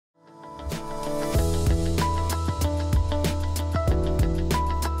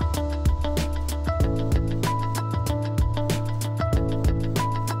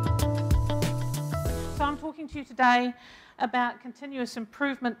you today about continuous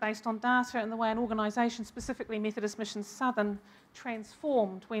improvement based on data and the way an organisation, specifically Methodist Mission Southern,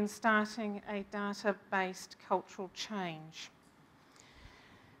 transformed when starting a data-based cultural change.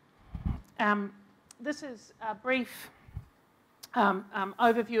 This is a brief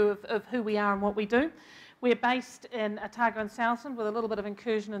overview of who we are and what we do. We're based in Otago and Southland with a little bit of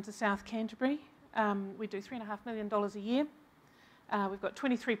incursion into South Canterbury. We do $3.5 million a year. We've got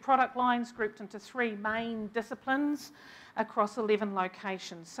 23 product lines grouped into 3 main disciplines across 11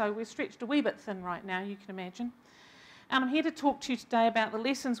 locations. So we're stretched a wee bit thin right now, you can imagine. And I'm here to talk to you today about the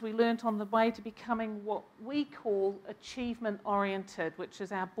lessons we learnt on the way to becoming what we call achievement-oriented, which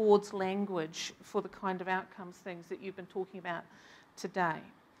is our board's language for the kind of outcomes things that you've been talking about today.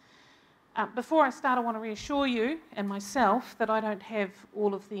 Before I start, I want to reassure you and myself that I don't have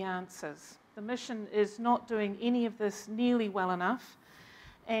all of the answers. The mission is not doing any of this nearly well enough,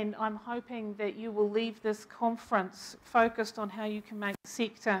 and I'm hoping that you will leave this conference focused on how you can make the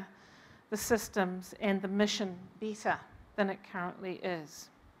sector, the systems, and the mission better than it currently is.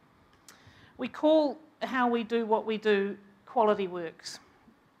 We call how we do what we do quality works.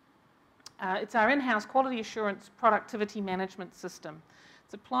 It's our in-house quality assurance productivity management system.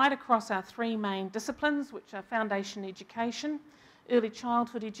 It's applied across our 3 main disciplines, which are foundation education, early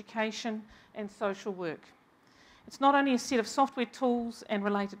childhood education, and social work. It's not only a set of software tools and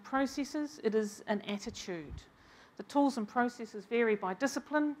related processes, it is an attitude. The tools and processes vary by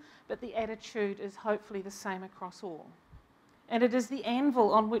discipline, but the attitude is hopefully the same across all. And it is the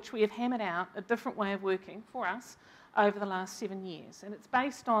anvil on which we have hammered out a different way of working for us over the last 7 years. And it's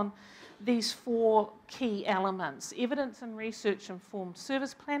based on these 4 key elements: evidence and research-informed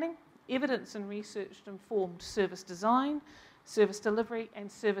service planning, evidence and research-informed service design, service delivery,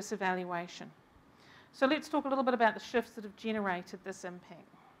 and service evaluation. So let's talk a little bit about the shifts that have generated this impact.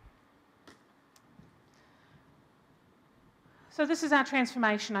 So this is our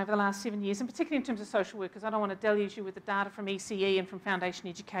transformation over the last 7 years, and particularly in terms of social workers. I don't want to deluge you with the data from ECE and from foundation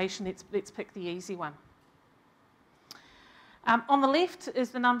education. Let's pick the easy one. On the left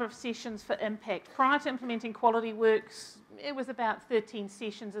is the number of sessions for impact. Prior to implementing quality works, it was about 13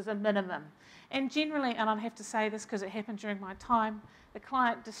 sessions as a minimum. And generally, and I have to say this because it happened during my time, the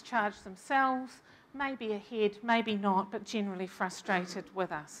client discharged themselves, maybe ahead, maybe not, but generally frustrated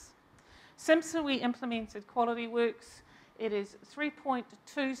with us. Since we implemented quality works, it is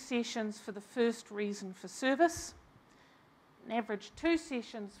 3.2 sessions for the first reason for service, an average 2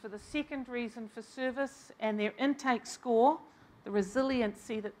 sessions for the second reason for service, and their intake score, the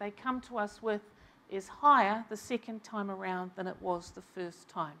resiliency that they come to us with, is higher the second time around than it was the first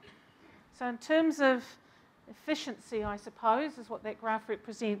time. So in terms of efficiency, I suppose, is what that graph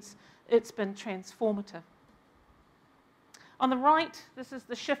represents, it's been transformative. On the right, this is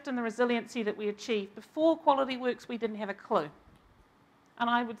the shift in the resiliency that we achieved. Before quality works, we didn't have a clue. And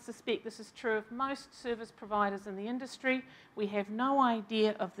I would suspect this is true of most service providers in the industry. We have no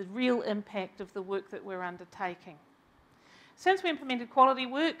idea of the real impact of the work that we're undertaking. Since we implemented quality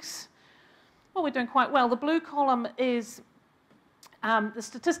works, well, we're doing quite well. The blue column is the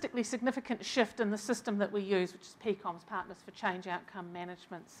statistically significant shift in the system that we use, which is PCOM's Partners for Change Outcome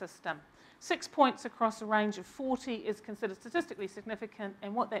Management System. 6 points across a range of 40 is considered statistically significant,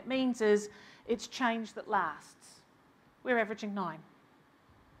 and what that means is it's change that lasts. We're averaging 9.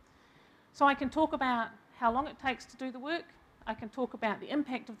 So I can talk about how long it takes to do the work, I can talk about the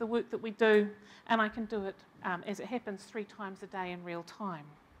impact of the work that we do, and I can do it, as it happens, 3 times a day in real time.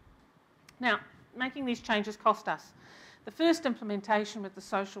 Now, making these changes cost us. The first implementation with the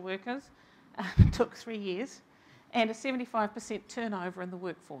social workers took 3 years and a 75% turnover in the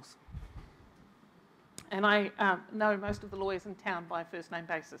workforce. And I know most of the lawyers in town by a first-name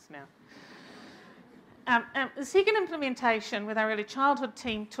basis now. The second implementation with our early childhood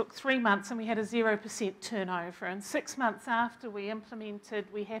team took 3 months, and we had a 0% turnover. And 6 months after we implemented,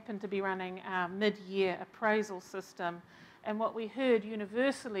 we happened to be running our mid-year appraisal system. And what we heard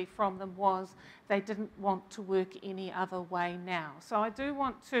universally from them was they didn't want to work any other way now. So I do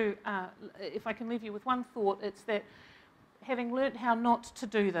want to, if I can leave you with one thought, it's that having learnt how not to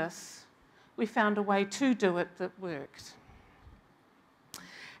do this, we found a way to do it that worked.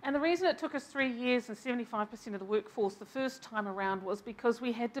 And the reason it took us 3 years and 75% of the workforce the first time around was because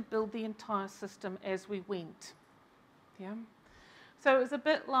we had to build the entire system as we went. Yeah? So it was a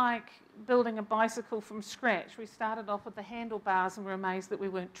bit like building a bicycle from scratch. We started off with the handlebars and were amazed that we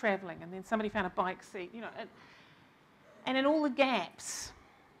weren't travelling, and then somebody found a bike seat, you know. And in all the gaps,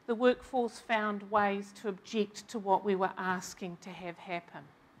 the workforce found ways to object to what we were asking to have happen.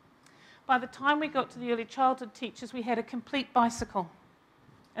 By the time we got to the early childhood teachers, we had a complete bicycle,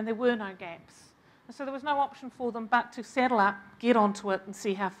 and there were no gaps. So there was no option for them but to saddle up, get onto it, and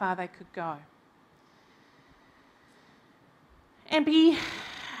see how far they could go. And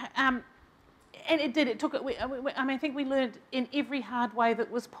it did. It took it. I think we learned in every hard way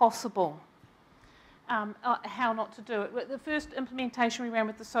that was possible how not to do it. The first implementation we ran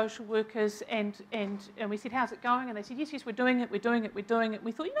with the social workers, and we said, "How's it going?" And they said, "Yes, we're doing it. And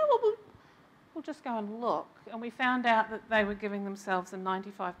we thought, you know what, we'll just go and look. And we found out that they were giving themselves a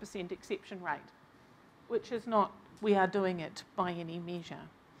 95% exception rate, which is not, we are doing it by any measure.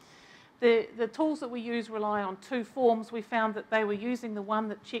 The tools that we use rely on two forms. We found that they were using the one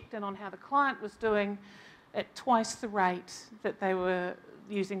that checked in on how the client was doing at twice the rate that they were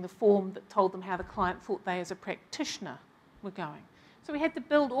using the form that told them how the client thought they as a practitioner were going. So we had to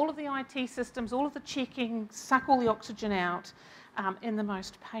build all of the IT systems, all of the checking, suck all the oxygen out in the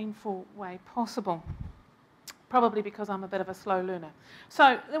most painful way possible. Probably because I'm a bit of a slow learner.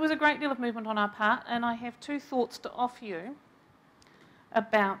 So there was a great deal of movement on our part, and I have two thoughts to offer you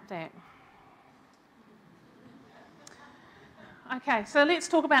about that. Okay, so let's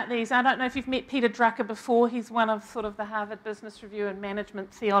talk about these. I don't know if you've met Peter Drucker before. He's one of sort of the Harvard Business Review and Management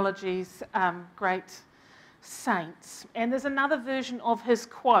Theology's great saints. And there's another version of his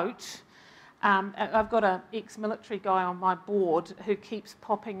quote. I've got an ex-military guy on my board who keeps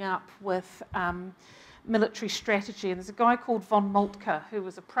popping up with military strategy. And there's a guy called von Moltke, who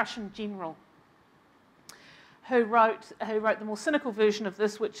was a Prussian general, who wrote the more cynical version of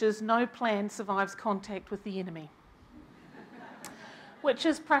this, which is, "No plan survives contact with the enemy," which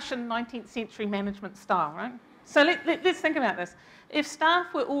is Prussian 19th century management style, right? So let's think about this. If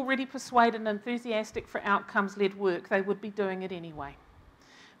staff were already persuaded and enthusiastic for outcomes-led work, they would be doing it anyway.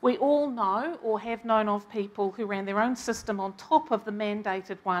 We all know or have known of people who ran their own system on top of the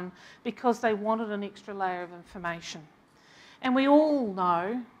mandated one because they wanted an extra layer of information. And we all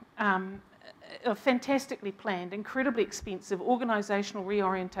know of fantastically planned, incredibly expensive organisational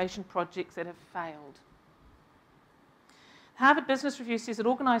reorientation projects that have failed. Harvard Business Review says that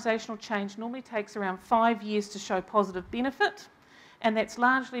organisational change normally takes around 5 years to show positive benefit, and that's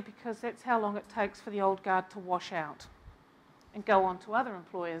largely because that's how long it takes for the old guard to wash out and go on to other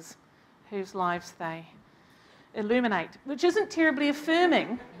employers whose lives they illuminate, which isn't terribly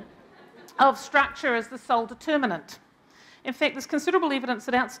affirming of structure as the sole determinant. In fact, there's considerable evidence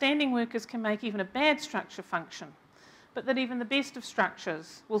that outstanding workers can make even a bad structure function, but that even the best of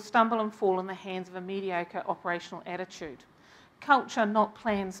structures will stumble and fall in the hands of a mediocre operational attitude. Culture, not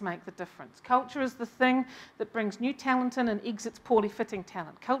plans, make the difference. Culture is the thing that brings new talent in and exits poorly fitting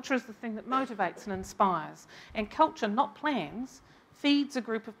talent. Culture is the thing that motivates and inspires. And culture, not plans, feeds a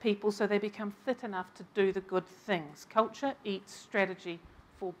group of people so they become fit enough to do the good things. Culture eats strategy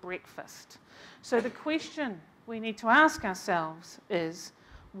for breakfast. So the question we need to ask ourselves is,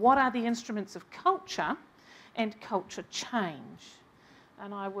 what are the instruments of culture and culture change?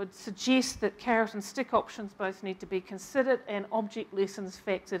 And I would suggest that carrot and stick options both need to be considered and object lessons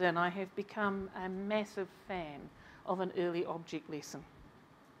factored in. I have become a massive fan of an early object lesson.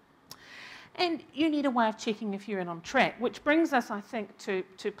 And you need a way of checking if you're in on track, which brings us, I think, to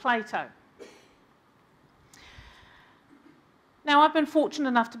Plato. Now, I've been fortunate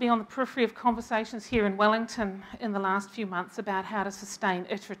enough to be on the periphery of conversations here in Wellington in the last few months about how to sustain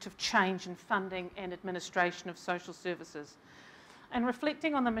iterative change in funding and administration of social services. And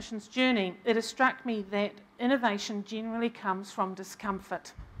reflecting on the mission's journey, it has struck me that innovation generally comes from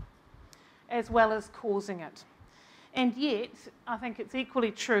discomfort, as well as causing it. And yet, I think it's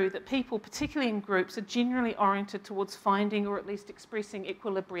equally true that people, particularly in groups, are generally oriented towards finding or at least expressing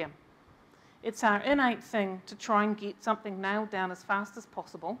equilibrium. It's our innate thing to try and get something nailed down as fast as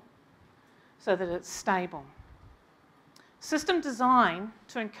possible so that it's stable. System design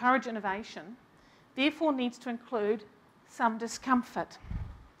to encourage innovation therefore needs to include some discomfort,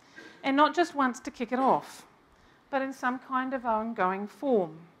 and not just once to kick it off, but in some kind of ongoing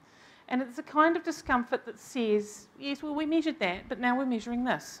form. And it's a kind of discomfort that says, yes, well, we measured that, but now we're measuring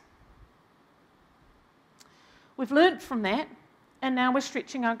this. We've learnt from that, and now we're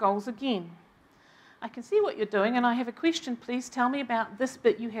stretching our goals again. I can see what you're doing, and I have a question. Please tell me about this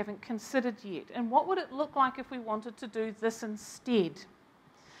bit you haven't considered yet. And what would it look like if we wanted to do this instead?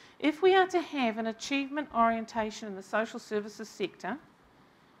 If we are to have an achievement orientation in the social services sector,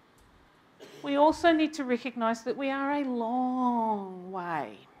 we also need to recognise that we are a long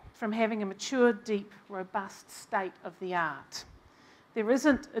way from having a mature, deep, robust state of the art. There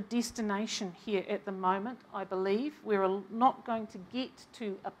isn't a destination here at the moment, I believe. We're not going to get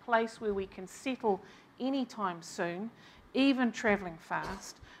to a place where we can settle anytime soon, even travelling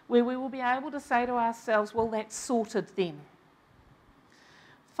fast, where we will be able to say to ourselves, well, that's sorted then.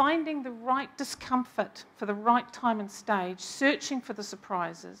 finding the right discomfort for the right time and stage, searching for the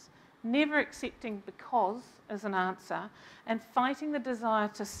surprises, never accepting because as an answer, and fighting the desire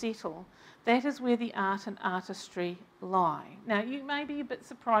to settle, that is where the art and artistry lie. Now, you may be a bit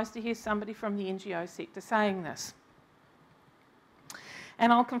surprised to hear somebody from the NGO sector saying this.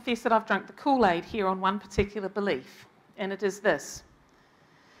 And I'll confess that I've drunk the Kool-Aid here on one particular belief, and it is this.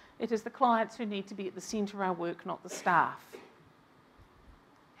 It is the clients who need to be at the centre of our work, not the staff.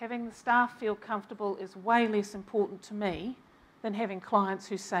 Having the staff feel comfortable is way less important to me than having clients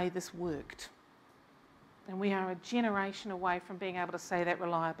who say this worked. And we are a generation away from being able to say that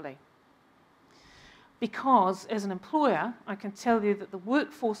reliably. Because as an employer, I can tell you that the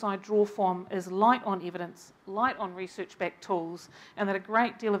workforce I draw from is light on evidence, light on research-backed tools, and that a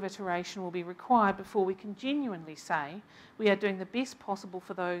great deal of iteration will be required before we can genuinely say we are doing the best possible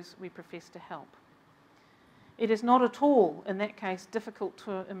for those we profess to help. It is not at all, in that case, difficult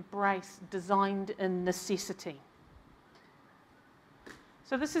to embrace designed-in necessity.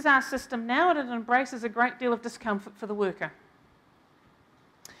 So this is our system now, and it embraces a great deal of discomfort for the worker.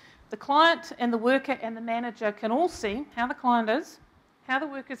 The client and the worker and the manager can all see how the client is, how the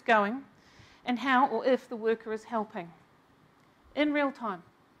work is going, and how or if the worker is helping in real time,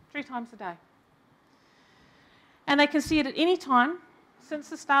 3 times a day. And they can see it at any time since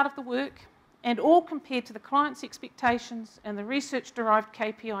the start of the work, and all compared to the client's expectations and the research-derived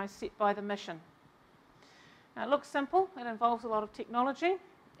KPIs set by the mission. Now, it looks simple, it involves a lot of technology,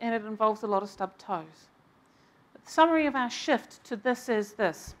 and it involves a lot of stubbed toes. But the summary of our shift to this is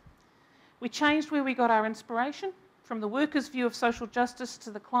this. We changed where we got our inspiration, from the worker's view of social justice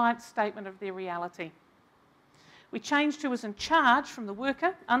to the client's statement of their reality. We changed who was in charge, from the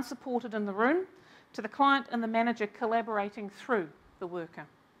worker, unsupported in the room, to the client and the manager collaborating through the worker.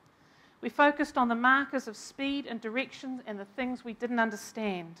 We focused on the markers of speed and direction and the things we didn't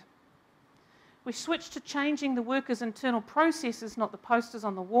understand. We switched to changing the worker's internal processes, not the posters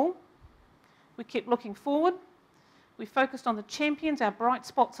on the wall. We kept looking forward. We focused on the champions, our bright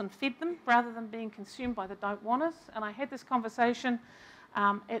spots, and fed them rather than being consumed by the don't-wanters. And I had this conversation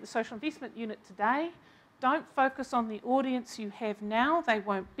at the Social Investment Unit today. Don't focus on the audience you have now. They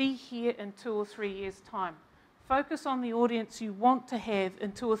won't be here in 2 or 3 years' time. Focus on the audience you want to have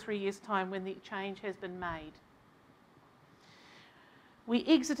in 2 or 3 years' time when the change has been made. We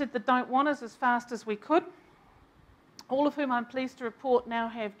exited the don't-wanters as fast as we could, all of whom I'm pleased to report now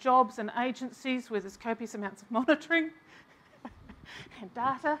have jobs and agencies where there's copious amounts of monitoring and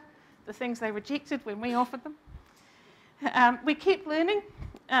data, the things they rejected when we offered them. We kept learning,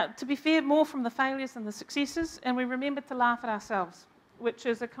 to be fair, more from the failures than the successes, and we remembered to laugh at ourselves, which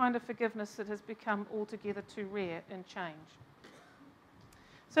is a kind of forgiveness that has become altogether too rare in change.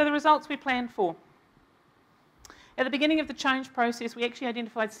 So the results we planned for. At the beginning of the change process, we actually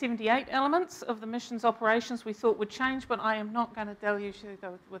identified 78 elements of the mission's operations we thought would change, but I am not going to deluge you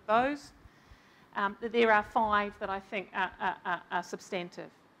with those. There are 5 that I think are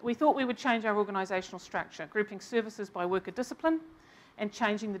substantive. We thought we would change our organisational structure, grouping services by worker discipline and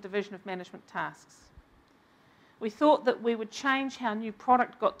changing the division of management tasks. We thought that we would change how new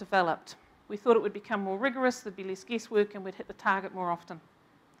product got developed. We thought it would become more rigorous, there'd be less guesswork, and we'd hit the target more often.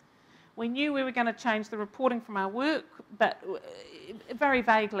 We knew we were going to change the reporting from our work, but very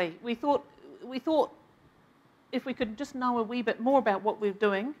vaguely. We thought if we could just know a wee bit more about what we were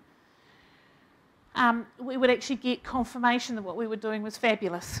doing, we would actually get confirmation that what we were doing was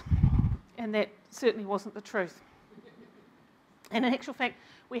fabulous. And that certainly wasn't the truth. And in actual fact,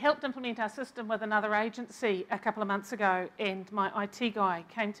 we helped implement our system with another agency a couple of months ago, and my IT guy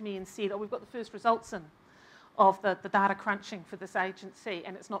came to me and said, oh, we've got the first results in of the data crunching for this agency,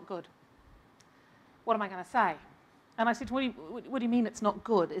 and it's not good. What am I going to say? And I said, what do you mean it's not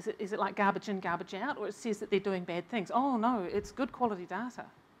good? Is it like garbage in, garbage out, or it says that they're doing bad things? Oh, no, it's good quality data.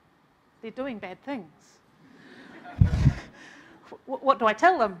 They're doing bad things. What do I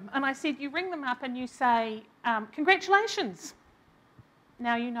tell them? And I said, you ring them up and you say, congratulations,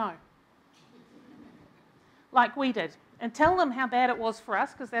 now you know. Like we did. And tell them how bad it was for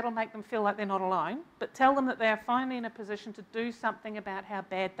us, because that'll make them feel like they're not alone. But tell them that they are finally in a position to do something about how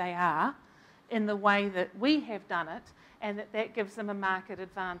bad they are in the way that we have done it, and that gives them a market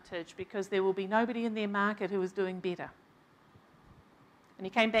advantage, because there will be nobody in their market who is doing better. And he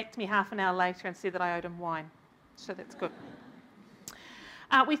came back to me half an hour later and said that I owed him wine. So that's good.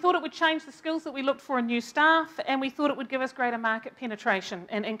 We thought it would change the skills that we looked for in new staff, and we thought it would give us greater market penetration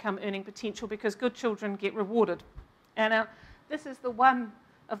and income earning potential, because good children get rewarded. And this is the one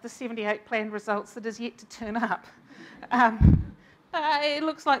of the 78 planned results that is yet to turn up. It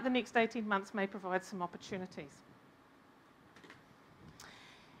looks like the next 18 months may provide some opportunities.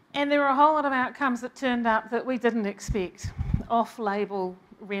 And there were a whole lot of outcomes that turned up that we didn't expect, off-label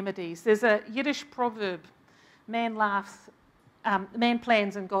remedies. There's a Yiddish proverb, man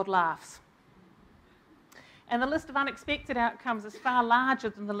plans and God laughs. And the list of unexpected outcomes is far larger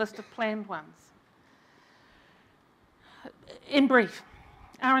than the list of planned ones. In brief,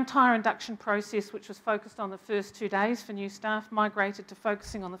 our entire induction process, which was focused on the first 2 days for new staff, migrated to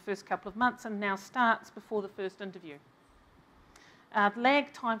focusing on the first couple of months and now starts before the first interview. The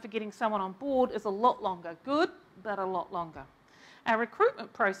lag time for getting someone on board is a lot longer. Good, but a lot longer. Our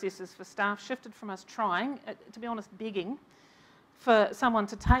recruitment processes for staff shifted from us trying, to be honest, begging for someone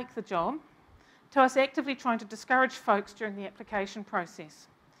to take the job, to us actively trying to discourage folks during the application process.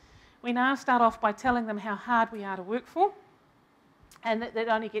 We now start off by telling them how hard we are to work for, and that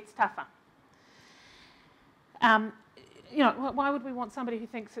only gets tougher. Why would we want somebody who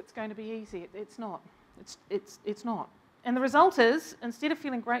thinks it's going to be easy? It's not. It's not. And the result is, instead of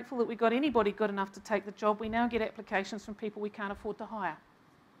feeling grateful that we got anybody good enough to take the job, we now get applications from people we can't afford to hire.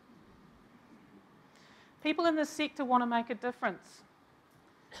 People in this sector want to make a difference.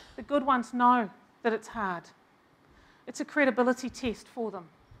 The good ones know that it's hard. It's a credibility test for them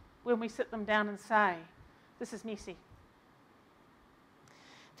when we sit them down and say, this is messy.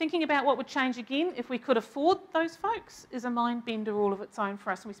 Thinking about what would change again if we could afford those folks is a mind bender all of its own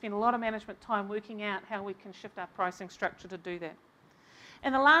for us, and we spend a lot of management time working out how we can shift our pricing structure to do that.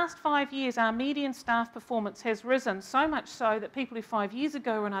 In the last 5 years, our median staff performance has risen, so much so that people who 5 years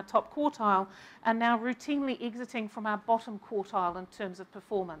ago were in our top quartile are now routinely exiting from our bottom quartile in terms of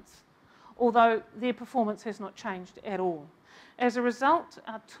performance, although their performance has not changed at all. As a result,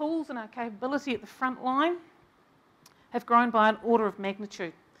 our tools and our capability at the front line have grown by an order of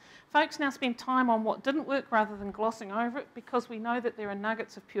magnitude. Folks now spend time on what didn't work rather than glossing over it because we know that there are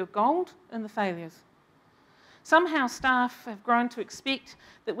nuggets of pure gold in the failures. Somehow staff have grown to expect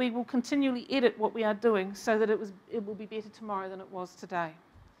that we will continually edit what we are doing so that it will be better tomorrow than it was today.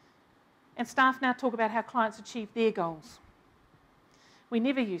 And staff now talk about how clients achieve their goals. We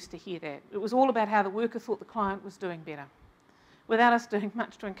never used to hear that. It was all about how the worker thought the client was doing better. Without us doing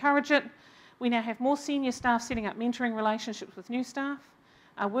much to encourage it, we now have more senior staff setting up mentoring relationships with new staff.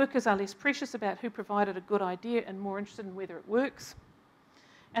 Our workers are less precious about who provided a good idea and more interested in whether it works.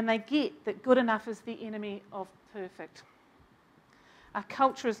 And they get that good enough is the enemy of perfect. Our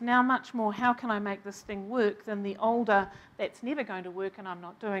culture is now much more, how can I make this thing work, than the older, that's never going to work and I'm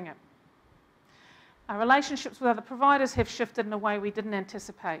not doing it. Our relationships with other providers have shifted in a way we didn't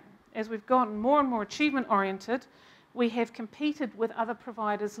anticipate. As we've gotten more and more achievement-oriented, we have competed with other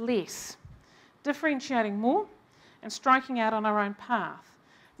providers less, differentiating more and striking out on our own path.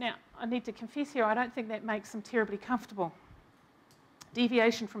 Now, I need to confess here, I don't think that makes them terribly comfortable.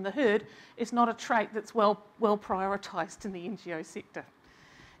 Deviation from the herd is not a trait that's well prioritised in the NGO sector.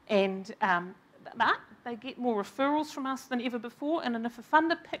 And but they get more referrals from us than ever before, and if a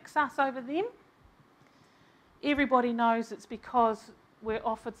funder picks us over them, everybody knows it's because we're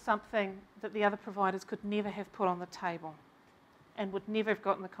offered something that the other providers could never have put on the table and would never have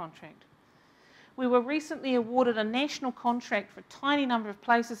gotten the contract. We were recently awarded a national contract for a tiny number of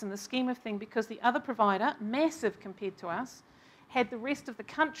places in the scheme of things because the other provider, massive compared to us, had the rest of the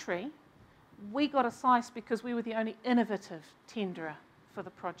country. We got a slice because we were the only innovative tenderer for the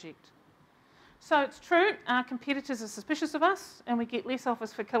project. So it's true, our competitors are suspicious of us and we get less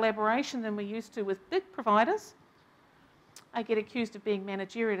offers for collaboration than we used to with big providers. I get accused of being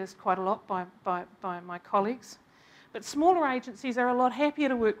managerialist quite a lot by my colleagues. But smaller agencies are a lot happier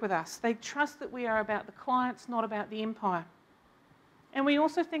to work with us. They trust that we are about the clients, not about the empire. And we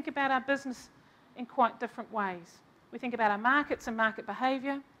also think about our business in quite different ways. We think about our markets and market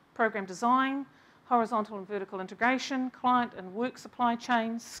behaviour, program design, horizontal and vertical integration, client and work supply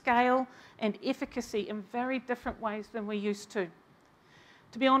chains, scale and efficacy in very different ways than we used to.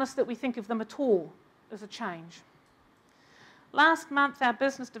 To be honest, that we think of them at all as a change. Last month, our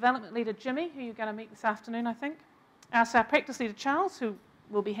business development leader, Jimmy, who you're going to meet this afternoon, I think, asked our practice leader, Charles, who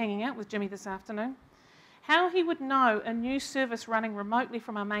will be hanging out with Jimmy this afternoon, how he would know a new service running remotely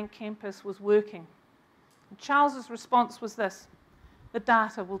from our main campus was working. And Charles's response was this: the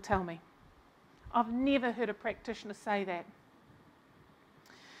data will tell me. I've never heard a practitioner say that.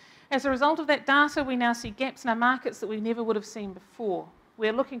 As a result of that data, we now see gaps in our markets that we never would have seen before.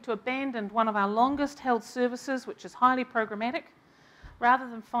 We're looking to abandon one of our longest held services, which is highly programmatic, rather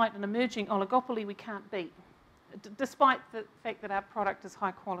than fight an emerging oligopoly we can't beat, despite the fact that our product is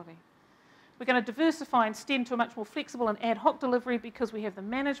high quality. We're going to diversify instead into a much more flexible and ad hoc delivery because we have the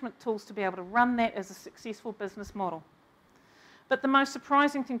management tools to be able to run that as a successful business model. But the most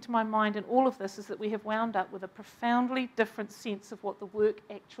surprising thing to my mind in all of this is that we have wound up with a profoundly different sense of what the work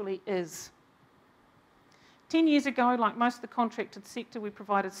actually is. 10 years ago, like most of the contracted sector, we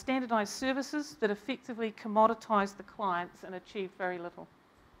provided standardised services that effectively commoditised the clients and achieved very little.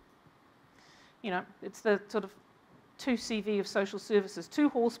 You know, it's the sort of 2CV of social services, 2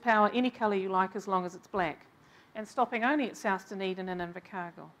 horsepower, any colour you like as long as it's black, and stopping only at South Dunedin and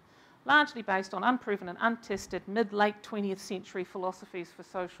Invercargill, largely based on unproven and untested mid-late 20th century philosophies for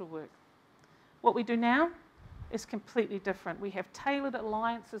social work. What we do now is completely different. We have tailored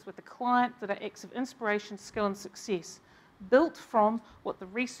alliances with the client that are acts of inspiration, skill and success, built from what the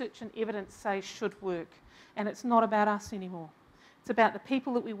research and evidence say should work. And it's not about us anymore. It's about the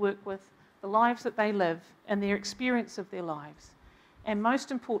people that we work with, the lives that they live, and their experience of their lives. And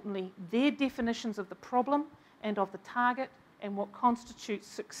most importantly, their definitions of the problem and of the target and what constitutes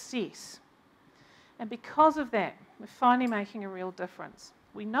success. And because of that, we're finally making a real difference.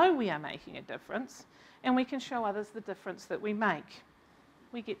 We know we are making a difference, and we can show others the difference that we make.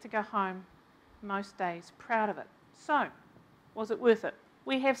 We get to go home most days proud of it. So, was it worth it?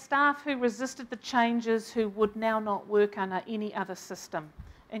 We have staff who resisted the changes who would now not work under any other system,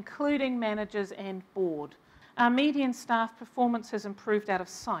 including managers and board. Our median staff performance has improved out of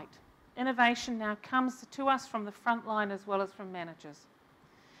sight. Innovation now comes to us from the front line as well as from managers.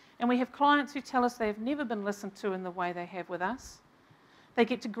 And we have clients who tell us they have never been listened to in the way they have with us. They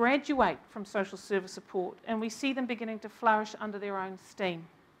get to graduate from social service support, and we see them beginning to flourish under their own steam.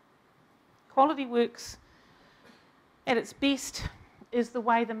 Quality works at its best is the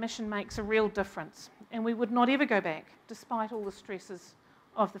way the mission makes a real difference, and we would not ever go back, despite all the stresses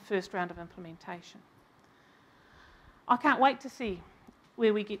of the first round of implementation. I can't wait to see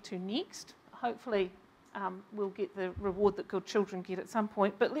where we get to next. Hopefully we'll get the reward that good children get at some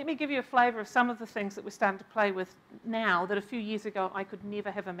point. But let me give you a flavour of some of the things that we're starting to play with now that a few years ago I could never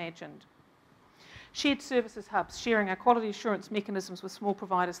have imagined. Shared services hubs, sharing our quality assurance mechanisms with small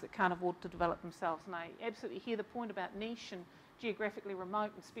providers that can't afford to develop themselves. And I absolutely hear the point about niche and geographically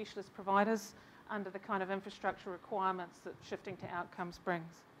remote and specialist providers under the kind of infrastructure requirements that shifting to outcomes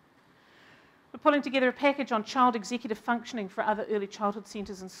brings. We're pulling together a package on child executive functioning for other early childhood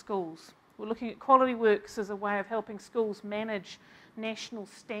centres and schools. We're looking at Quality Works as a way of helping schools manage national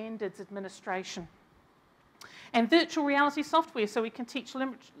standards administration. And virtual reality software so we can teach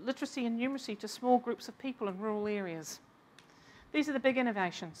literacy and numeracy to small groups of people in rural areas. These are the big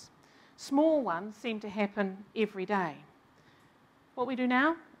innovations. Small ones seem to happen every day. What we do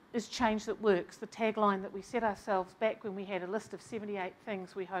now is change that works, the tagline that we set ourselves back when we had a list of 78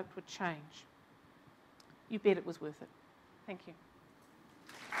 things we hoped would change. You bet it was worth it. Thank you.